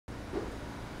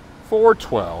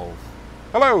412.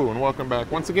 Hello and welcome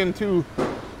back once again to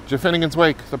Jeff Finnegan's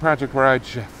Wake, the project where I,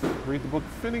 Jeff, read the book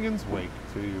Finnegan's Wake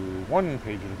to you one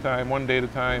page at a time, one day at a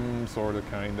time, sort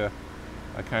of, kind of.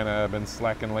 I kind of been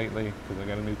slacking lately because I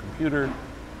got a new computer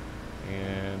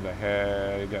and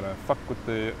I got to fuck with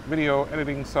the video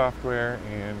editing software,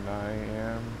 and I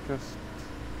am just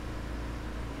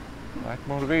lack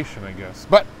motivation, I guess.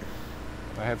 But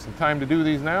I have some time to do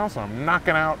these now, so I'm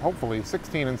knocking out hopefully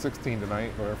 16 and 16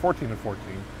 tonight, or 14 and 14.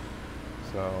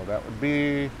 So that would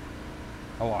be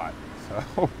a lot.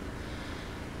 So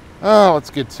let's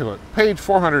get to it. Page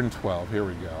 412, here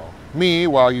we go. Me,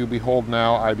 while you behold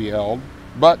now, I beheld,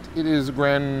 but it is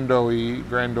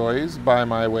grandois by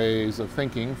my ways of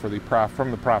thinking from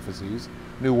the prophecies,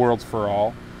 new worlds for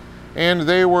all, and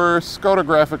they were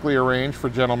scotographically arranged for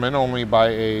gentlemen only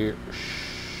by a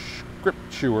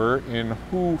scripture in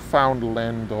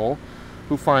Newfoundlandel,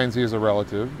 who finds he is a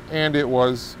relative, and it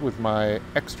was with my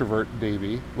extrovert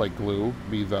Davy, like glue,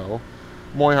 be though,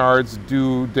 moyhards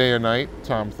do day and night,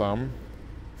 Tom Thumb,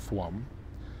 Thwum.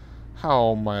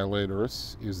 How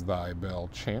mylodorous is thy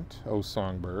bell chant, O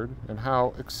songbird, and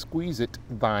how exquisite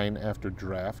thine after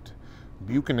draught,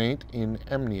 buccinate in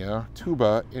emnia,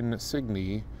 tuba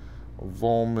insigni,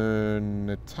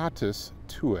 vulminitatis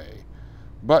tuae.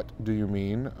 But do you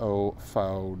mean, O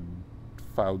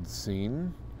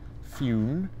Foudscene,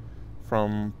 Fune,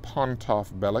 from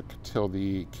Pontoff Bellic till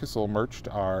the Kissel merched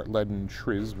our leaden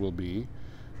shriz will be,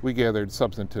 we gathered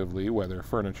substantively whether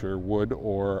furniture, wood,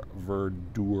 or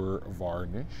verdure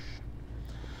varnish.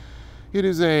 It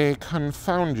is a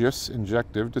confoundious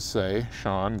injective to say,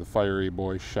 Sean, the fiery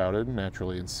boy shouted,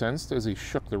 naturally incensed, as he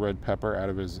shook the red pepper out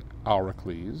of his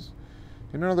auricles.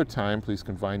 In another time, please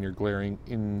confine your glaring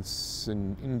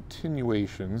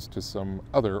insinuations to some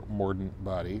other mordant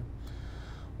body.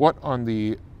 What on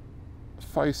the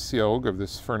physiog of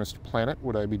this furnace planet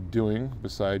would I be doing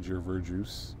besides your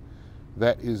verjuice?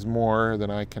 That is more than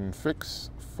I can fix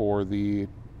for the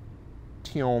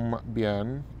tiom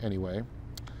bien, anyway.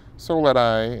 So let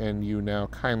I and you now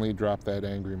kindly drop that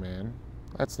angry man.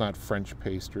 That's not French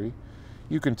pastry.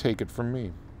 You can take it from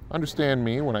me. Understand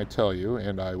me when I tell you,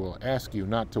 and I will ask you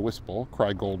not to wisple,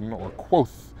 cry golden, or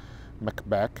quoth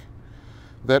Macbeth,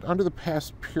 that under the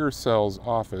past Purcell's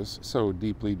office, so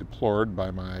deeply deplored by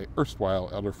my erstwhile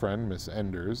elder friend, Miss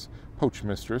Enders, poach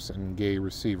mistress and gay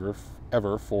receiver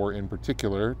ever for in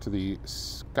particular to the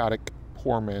Scotic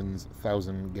Poor Men's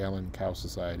 1,000-gallon Cow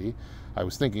Society, I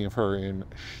was thinking of her in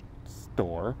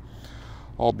store,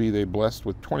 all be they blessed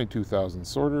with 22,000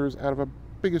 sorters out of a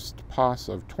biggest poss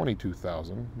of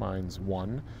 22,000, mine's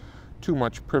one. Too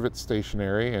much privet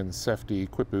stationery and sefty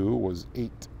quipu was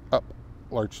ate up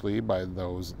largely by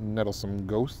those nettlesome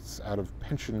ghosts out of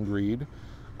pension greed.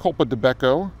 Culpa de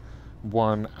becco,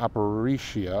 buon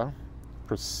apparitia.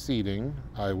 Proceeding,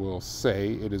 I will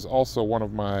say, it is also one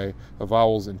of my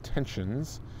avowal's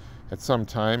intentions, at some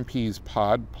time, peas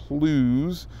pod,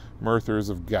 plews, mirthers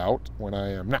of gout, when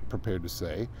I am not prepared to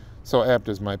say, so apt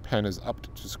as my pen is up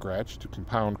to scratch, to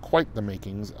compound quite the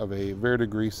makings of a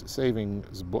verdigris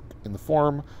savings book in the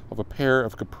form of a pair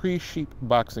of capri sheep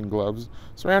boxing gloves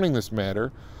surrounding this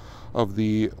matter of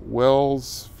the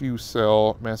Wells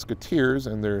Fusel Musketeers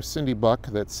and their Cindy Buck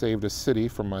that saved a city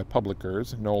from my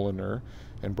publickers, Nolaner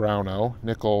and Browno,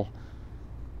 Nickel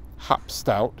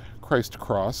Hopstout, Christ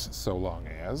Cross, so long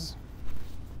as.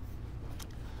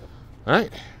 All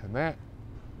right, and that,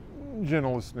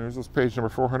 gentle listeners, was page number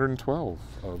 412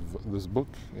 of this book,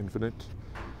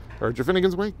 Jeff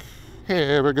Finnegan's Wake.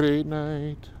 Have a great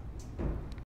night.